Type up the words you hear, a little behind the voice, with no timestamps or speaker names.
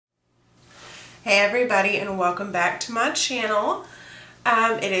Hey everybody, and welcome back to my channel.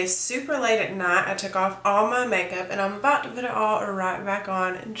 It is super late at night. I took off all my makeup and I'm about to put it all right back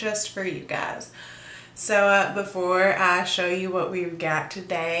on just for you guys. So before I show you what we've got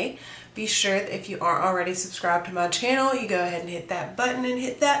today, be sure that if you aren't already subscribed to my channel, you go ahead and hit that button and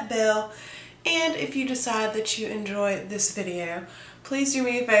hit that bell. And if you decide that you enjoy this video, please do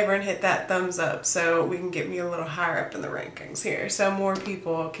me a favor and hit that thumbs up so we can get me a little higher up in the rankings here so more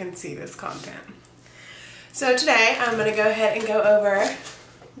people can see this content. So today I'm going to go ahead and go over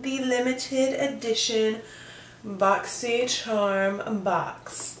the limited edition Boxycharm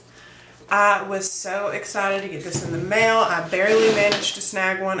box. I was so excited to get this in the mail. I barely managed to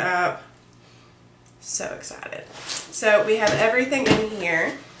snag one up. So excited. So we have everything in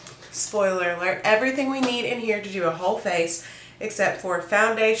here. Spoiler alert, everything we need in here to do a whole face except for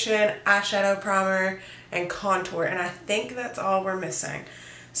foundation, eyeshadow primer, and contour. And I think that's all we're missing.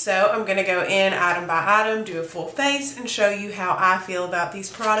 So I'm going to go in item by item, do a full face, and show you how I feel about these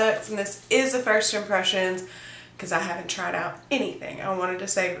products. And this is the first impressions because I haven't tried out anything. I wanted to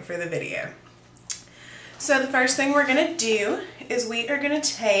save it for the video. So the first thing we're going to do is we are going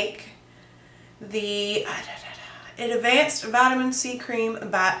to take the Advanced Vitamin C Cream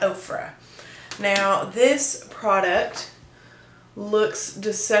by Ofra. Now this product looks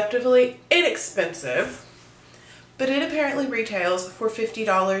deceptively inexpensive, but it apparently retails for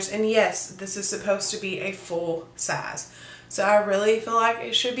 $50, and yes, this is supposed to be a full size. So I really feel like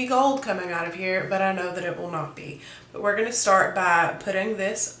it should be gold coming out of here, but I know that it will not be. But we're going to start by putting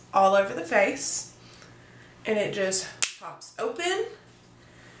this all over the face, and it just pops open,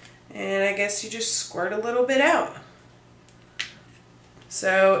 and I guess you just squirt a little bit out.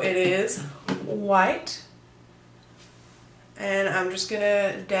 So it is white, and I'm just going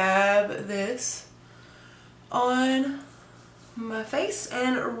to dab this on my face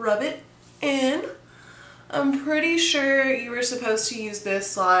and rub it in. I'm pretty sure you were supposed to use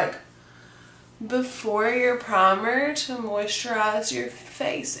this like before your primer to moisturize your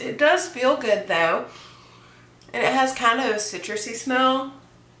face. It does feel good though, and it has kind of a citrusy smell.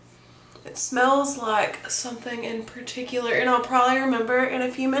 It smells like something in particular, and I'll probably remember in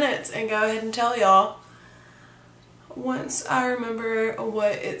a few minutes and go ahead and tell y'all once I remember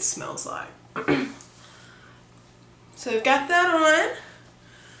what it smells like. So I've got that on.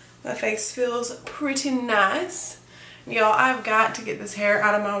 My face feels pretty nice. Y'all, I've got to get this hair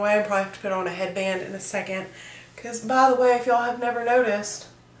out of my way. I probably have to put on a headband in a second. Because, by the way, if y'all have never noticed,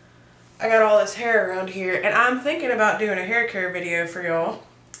 I got all this hair around here. And I'm thinking about doing a hair care video for y'all.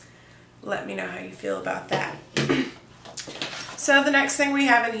 Let me know how you feel about that. So the next thing we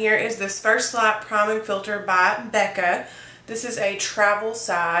have in here is this First Light Priming Filter by Becca. This is a travel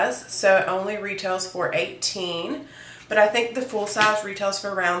size, so it only retails for $18. But I think the full size retails for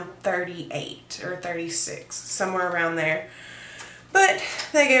around $38 or $36, somewhere around there. But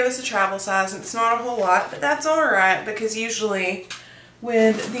they gave us a travel size, and it's not a whole lot, but that's alright because usually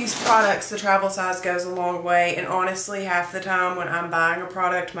with these products the travel size goes a long way, and honestly half the time when I'm buying a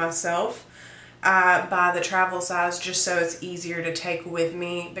product myself, I buy the travel size just so it's easier to take with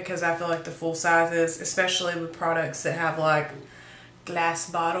me because I feel like the full sizes, especially with products that have like glass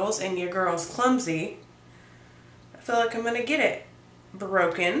bottles and your girl's clumsy, I feel like I'm going to get it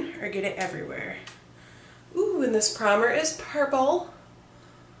broken or get it everywhere. Ooh, and this primer is purple.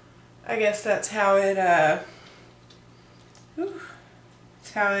 I guess that's how it, that's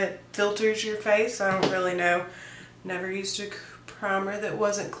how it filters your face. I don't really know. Never used a primer that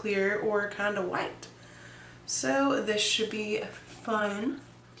wasn't clear or kind of white. So this should be fun.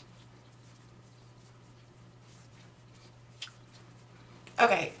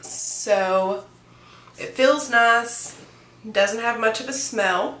 Okay, so it feels nice, doesn't have much of a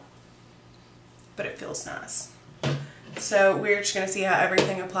smell, but it feels nice. So we're just going to see how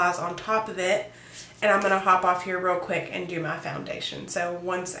everything applies on top of it, and I'm going to hop off here real quick and do my foundation. So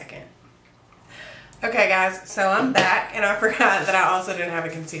 1 second. Okay guys, so I'm back, and I forgot that I also didn't have a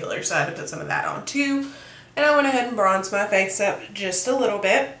concealer, so I had to put some of that on too. And I went ahead and bronzed my face up just a little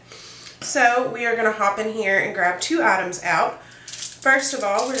bit. So we are going to hop in here and grab 2 items out. First of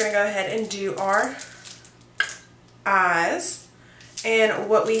all, we're going to go ahead and do our eyes, and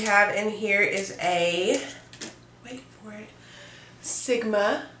what we have in here is a, wait for it,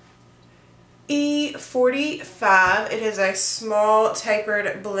 Sigma E45. It is a small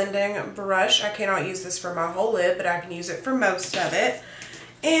tapered blending brush. I cannot use this for my whole lid, but I can use it for most of it.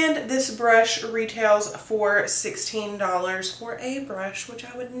 And this brush retails for $16 for a brush, which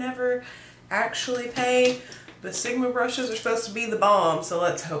I would never actually pay. The Sigma brushes are supposed to be the bomb, so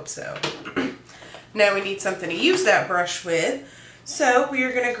let's hope so. Now we need something to use that brush with. So we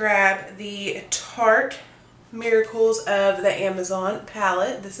are going to grab the Tarte Miracles of the Amazon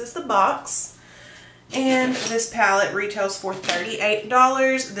palette. This is the box. And this palette retails for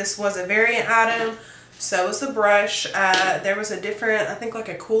 $38. This was a variant item. So was the brush. There was a different, I think like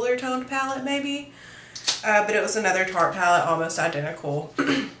a cooler toned palette maybe. But it was another Tarte palette, almost identical.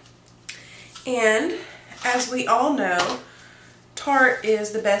 And as we all know, Tarte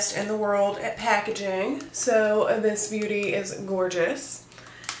is the best in the world at packaging. So this beauty is gorgeous.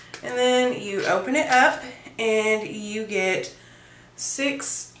 And then you open it up and you get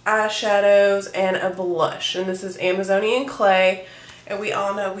 6 eyeshadows and a blush. And this is Amazonian Clay. And we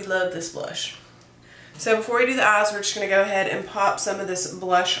all know we love this blush. So before we do the eyes, we're just going to go ahead and pop some of this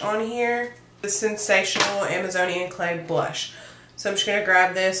blush on here. The Sensational Amazonian Clay blush. So I'm just going to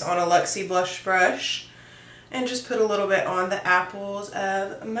grab this on a Luxie blush brush and just put a little bit on the apples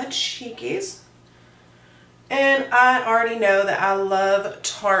of my cheekies. And I already know that I love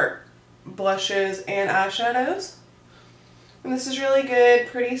Tarte blushes and eyeshadows. And this is really good,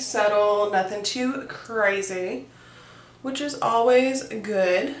 pretty subtle, nothing too crazy, which is always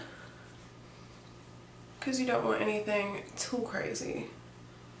good because you don't want anything too crazy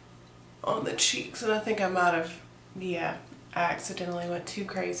on the cheeks. And I think I might have, yeah, I accidentally went too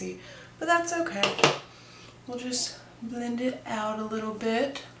crazy, but that's okay. We'll just blend it out a little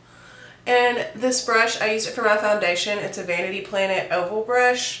bit. And this brush, I used it for my foundation. It's a Vanity Planet oval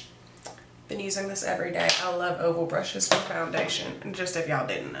brush. Been using this every day. I love oval brushes for foundation, and just if y'all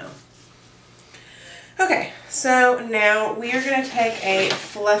didn't know. Okay, so now we are going to take a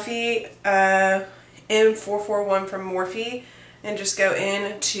fluffy M441 from Morphe and just go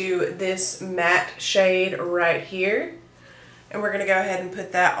into this matte shade right here. And we're going to go ahead and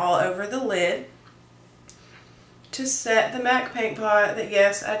put that all over the lid to set the MAC paint pot that,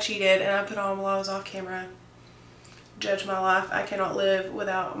 yes, I cheated and I put on while I was off camera. Judge my life. I cannot live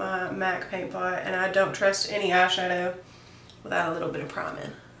without my MAC paint pot, and I don't trust any eyeshadow without a little bit of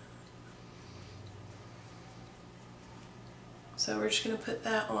priming. So we're just going to put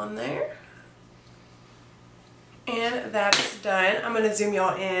that on there. And that is done. I'm going to zoom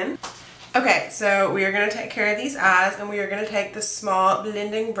y'all in. Okay, so we are going to take care of these eyes, and we are going to take the small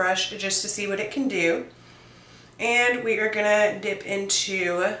blending brush just to see what it can do. And we are going to dip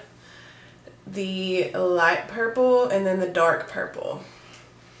into the light purple and then the dark purple.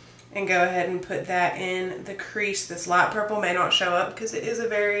 And go ahead and put that in the crease. This light purple may not show up because it is a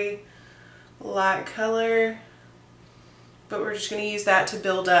very light color. But we're just going to use that to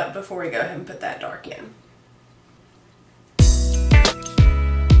build up before we go ahead and put that dark in.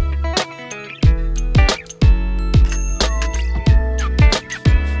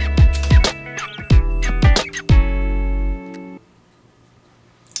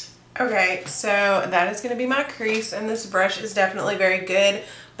 Okay, so that is going to be my crease, and this brush is definitely very good,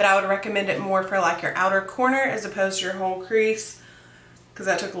 but I would recommend it more for like your outer corner as opposed to your whole crease, because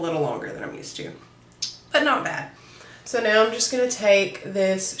that took a little longer than I'm used to, but not bad. So now I'm just going to take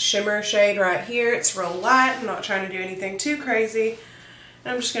this shimmer shade right here. It's real light. I'm not trying to do anything too crazy,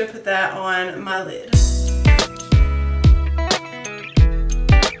 and I'm just going to put that on my lid.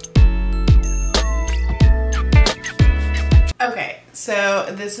 Okay, so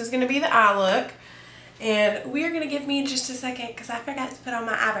this is going to be the eye look, and we are going to give me just a second because I forgot to put on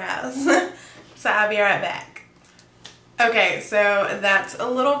my eyebrows. So I'll be right back. Okay, so that's a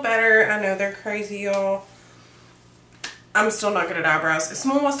little better. I know they're crazy, y'all. I'm still not good at eyebrows. If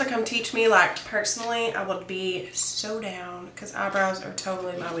someone wants to come teach me, like personally, I would be so down because eyebrows are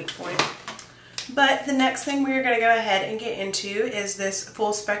totally my weak point. But the next thing we're going to go ahead and get into is this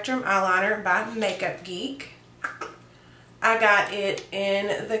Full Spectrum Eyeliner by Makeup Geek. I got it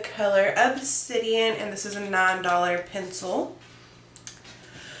in the color Obsidian, and this is a $9 pencil.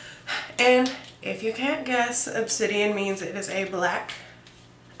 And if you can't guess, Obsidian means it is a black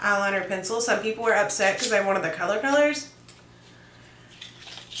eyeliner pencil. Some people were upset because they wanted the colors.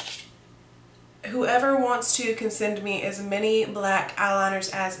 Whoever wants to can send me as many black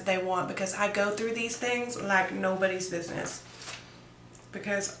eyeliners as they want, because I go through these things like nobody's business.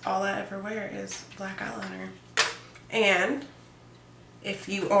 Because all I ever wear is black eyeliner. And if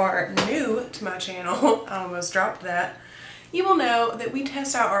you are new to my channel, I almost dropped that, you will know that we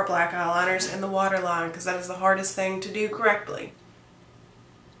test out our black eyeliners in the waterline because that is the hardest thing to do correctly.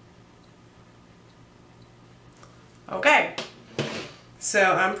 Okay, so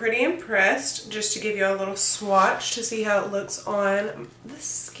I'm pretty impressed. Just to give you a little swatch to see how it looks on the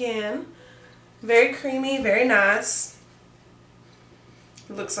skin. Very creamy, very nice.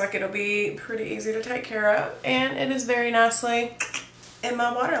 Looks like it'll be pretty easy to take care of, and it is very nicely in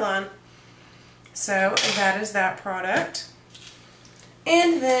my waterline. So that is that product.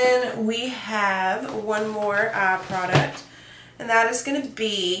 And then we have one more eye product, and that is going to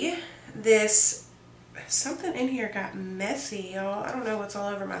be this, something in here got messy, y'all. I don't know what's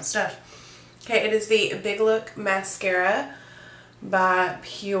all over my stuff. Okay, it is the Big Look Mascara by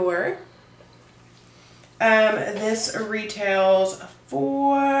Pure. This retails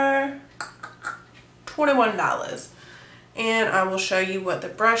for $21. And I will show you what the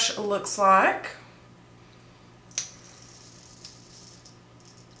brush looks like.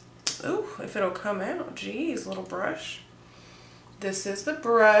 Ooh, if it'll come out. Geez, little brush. This is the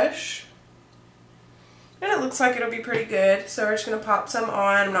brush. And it looks like it'll be pretty good. So we're just going to pop some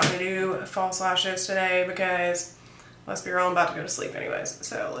on. I'm not going to do false lashes today because, let's be real, I'm about to go to sleep anyways.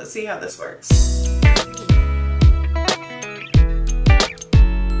 So let's see how this works.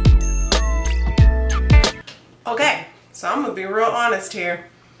 Okay, so I'm going to be real honest here.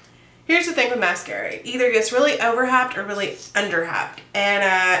 Here's the thing with mascara. It either gets really overhyped or really underhyped. And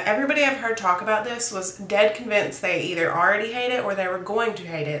everybody I've heard talk about this was dead convinced they either already hate it or they were going to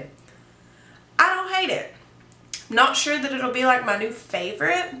hate it. I don't hate it. I'm not sure that it'll be like my new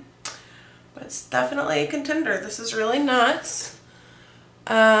favorite, but it's definitely a contender. This is really nice.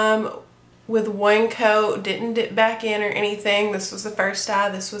 With one coat, didn't dip back in or anything. This was the first eye,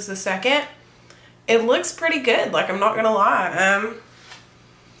 this was the second. It looks pretty good, like I'm not gonna lie.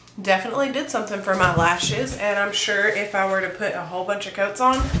 Definitely did something for my lashes, and I'm sure if I were to put a whole bunch of coats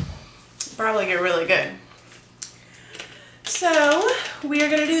on, it'd probably get really good. So we are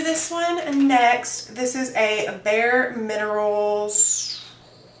going to do this one next. This is a Bare Minerals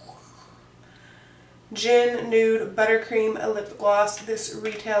Gin Nude Buttercream Lip Gloss. This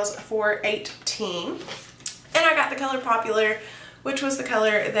retails for $18. And I got the color Popular, which was the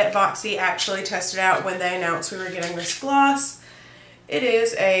color that Boxy actually tested out when they announced we were getting this gloss. It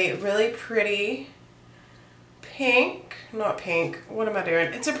is a really pretty pink, not pink, what am I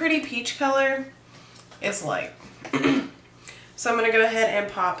doing? It's a pretty peach color. It's light. So I'm going to go ahead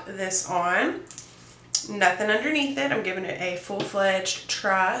and pop this on. Nothing underneath it. I'm giving it a full-fledged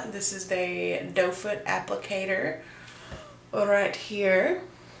try. This is the doe foot applicator right here.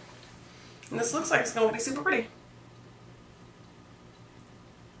 And this looks like it's going to be super pretty.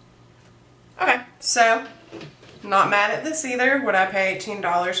 Okay, so not mad at this either. Would I pay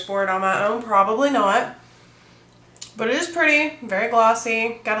 $18 for it on my own? Probably not. But it is pretty, very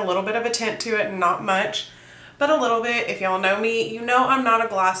glossy. Got a little bit of a tint to it, not much, but a little bit. If y'all know me, you know I'm not a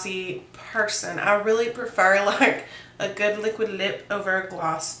glossy person. I really prefer like a good liquid lip over a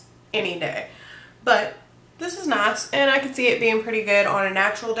gloss any day. But this is nice, and I could see it being pretty good on a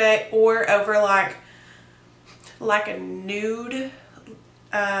natural day or over like a nude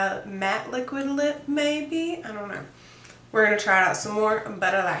matte liquid lip maybe. I don't know. We're going to try it out some more,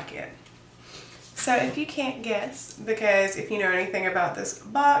 but I like it. So if you can't guess, because if you know anything about this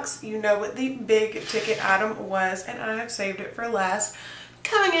box, you know what the big ticket item was, and I have saved it for last.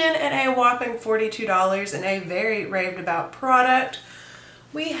 Coming in at a whopping $42 and a very raved about product,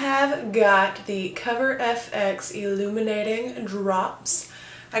 we have got the Cover FX Illuminating Drops.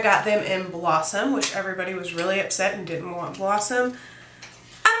 I got them in Blossom, which everybody was really upset and didn't want Blossom.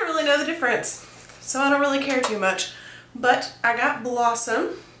 I don't really know the difference, so I don't really care too much. But I got Blossom,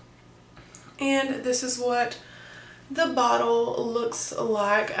 and this is what the bottle looks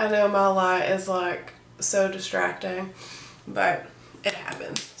like. I know my light is like so distracting, but it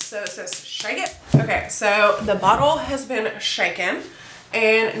happens. So it says shake it. Okay, so the bottle has been shaken,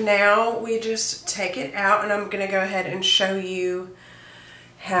 and now we just take it out, and I'm gonna go ahead and show you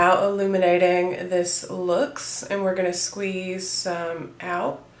how illuminating this looks, and we're gonna squeeze some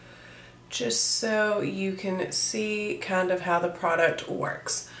out just so you can see kind of how the product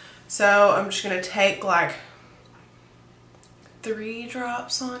works. So I'm just gonna take like 3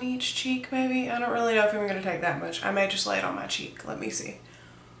 drops on each cheek maybe. I don't really know if I'm gonna take that much. I may just lay it on my cheek. Let me see.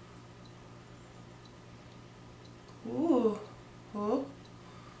 Ooh. Ooh.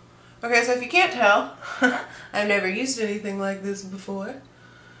 Okay, so if you can't tell, I've never used anything like this before,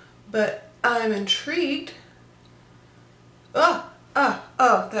 but I'm intrigued. Oh,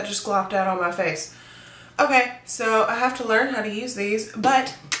 that just glopped out on my face. Okay, so I have to learn how to use these,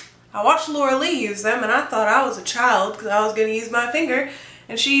 but I watched Laura Lee use them, and I thought I was a child because I was going to use my finger,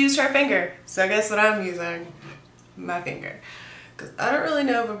 and she used her finger. So guess what I'm using? My finger. Because I don't really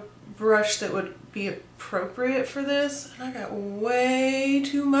know of a brush that would be appropriate for this, and I got way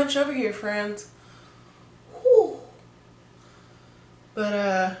too much over here, friends. Whew.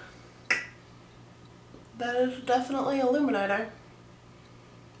 But, that is definitely illuminating.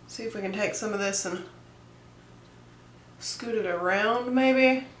 See if we can take some of this and scoot it around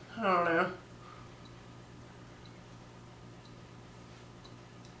maybe. I don't know.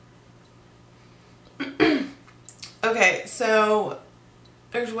 Okay, so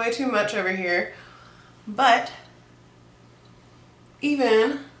there's way too much over here, but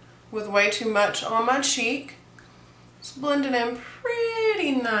even with way too much on my cheek, it's blended in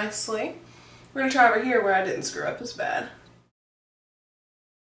pretty nicely. We're gonna try over here where I didn't screw up as bad.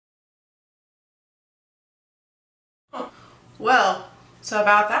 Well, so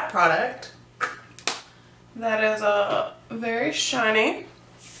about that product, that is very shiny.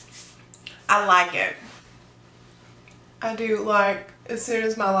 I like it. I do like, as soon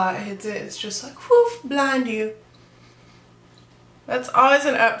as my light hits it, it's just like, whoof, blind you. That's always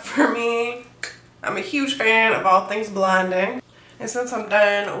an up for me. I'm a huge fan of all things blinding. And since I'm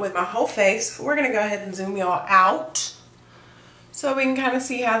done with my whole face, we're gonna go ahead and zoom y'all out so we can kind of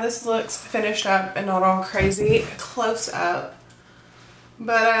see how this looks finished up and not all crazy close up.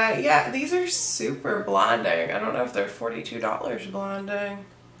 But yeah, these are super blinding. I don't know if they're $42 blinding,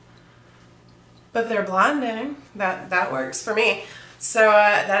 but they're blinding. That works for me. So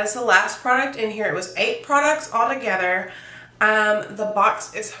that is the last product in here. It was 8 products altogether. The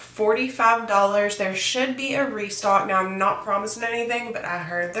box is $45. There should be a restock. Now, I'm not promising anything, but I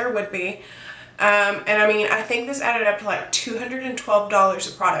heard there would be. And I mean, I think this added up to like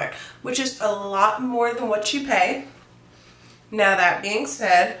 $212 a product, which is a lot more than what you pay. Now, that being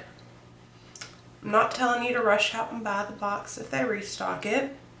said, I'm not telling you to rush out and buy the box if they restock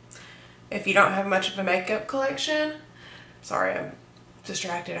it. If you don't have much of a makeup collection, sorry, I'm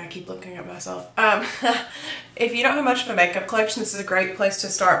distracted. I keep looking at myself. If you don't have much of a makeup collection, this is a great place to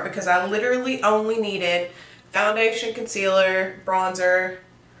start because I literally only needed foundation, concealer, bronzer,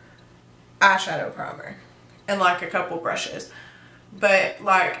 eyeshadow primer, and like a couple brushes. But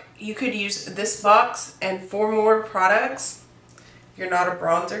like, you could use this box and 4 more products. If you're not a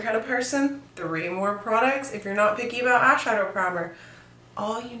bronzer kind of person, 3 more products. If you're not picky about eyeshadow primer,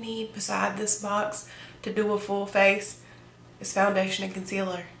 all you need beside this box to do a full face is foundation and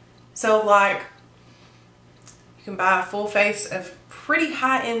concealer. So like, you can buy a full face of pretty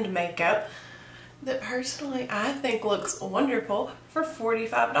high-end makeup that personally I think looks wonderful for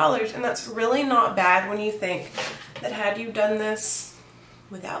 $45. And that's really not bad when you think that had you done this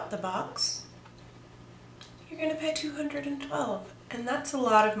without the box, you're gonna pay $212, and that's a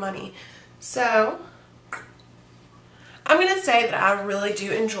lot of money. So I'm gonna say that I really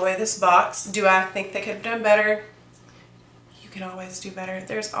do enjoy this box. Do I think they could have done better? You can always do better.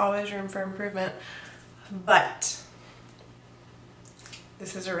 There's always room for improvement. But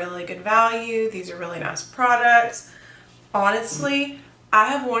this is a really good value. These are really nice products. Honestly, I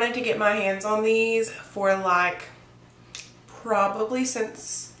have wanted to get my hands on these for like probably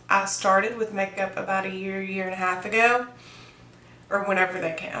since I started with makeup about a year and a half ago, or whenever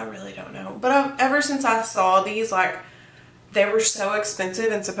they came. I really don't know. But ever since I saw these, like, they were so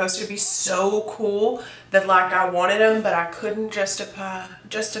expensive and supposed to be so cool that like I wanted them, but I couldn't justify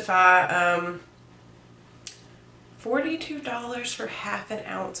 $42 for half an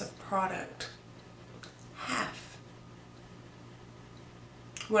ounce of product. Half.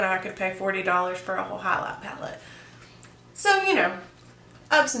 When I could pay $40 for a whole highlight palette. So, you know,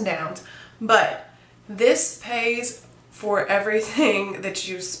 ups and downs. But this pays for everything that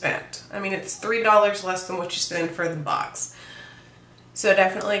you spent. I mean, it's $3 less than what you spend for the box. So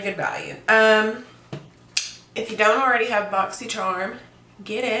definitely a good value. If you don't already have Boxycharm,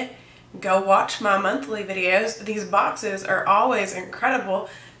 get it. Go watch my monthly videos. These boxes are always incredible.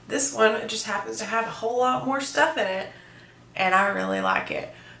 This one just happens to have a whole lot more stuff in it, and I really like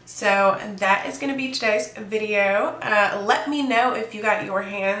it. So that is going to be today's video. Let me know if you got your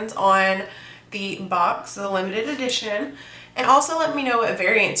hands on the box, the limited edition, and also let me know what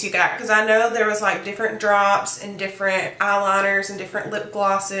variants you got, because I know there was like different drops and different eyeliners and different lip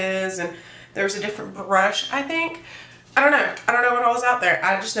glosses, and there was a different brush, I think. I don't know what all was out there.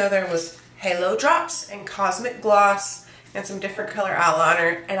 I just know there was halo drops and cosmic gloss and some different color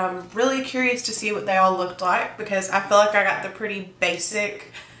eyeliner, and I'm really curious to see what they all looked like because I feel like I got the pretty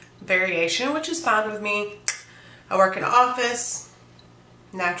basic variation, which is fine with me. I work in an office.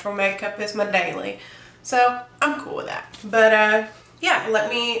 Natural makeup is my daily, so I'm cool with that. But yeah, let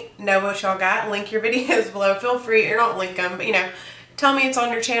me know what y'all got. Link your videos below. Feel free, or don't link them, but you know, tell me it's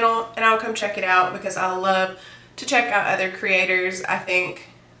on your channel and I'll come check it out because I love to check out other creators. I think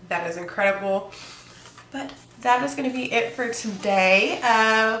that is incredible. But that is going to be it for today.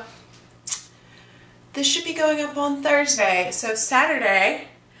 This should be going up on Thursday. So Saturday,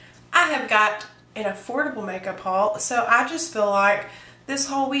 I have got an affordable makeup haul. So I just feel like this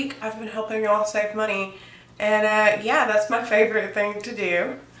whole week I've been helping y'all save money. And yeah, that's my favorite thing to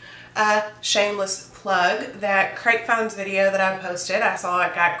do. Shameless plug that Crate Finds video that I posted. I saw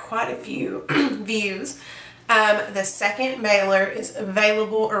it got quite a few views. The second mailer is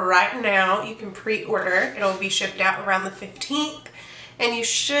available right now. You can pre-order. It'll be shipped out around the 15th, and you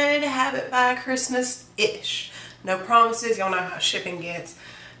should have it by Christmas-ish. No promises. Y'all know how shipping gets.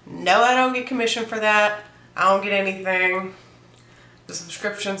 No, I don't get commission for that. I don't get anything. The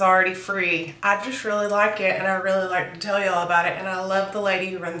subscription's already free. I just really like it, and I really like to tell y'all about it, and I love the lady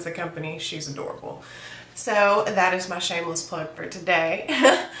who runs the company. She's adorable. So that is my shameless plug for today.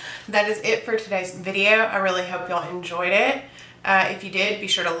 That is it for today's video. I really hope y'all enjoyed it. If you did, be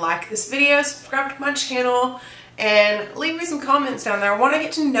sure to like this video, subscribe to my channel, and leave me some comments down there. I want to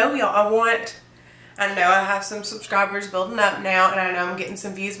get to know y'all. I know I have some subscribers building up now, and I know I'm getting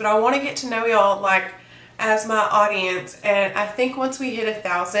some views, but I want to get to know y'all, like, as my audience. And I think once we hit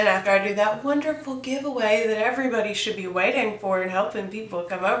 1,000, after I do that wonderful giveaway that everybody should be waiting for and helping people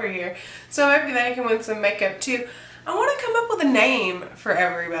come over here so maybe they can win some makeup too, I want to come up with a name for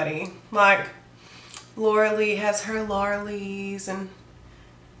everybody. Like, Laura Lee has her Larleys, and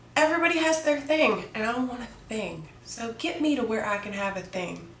everybody has their thing, and I want a thing. So get me to where I can have a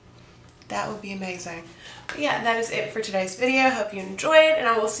thing. That would be amazing. But yeah, that is it for today's video. Hope you enjoyed, and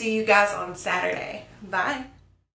I will see you guys on Saturday. Bye.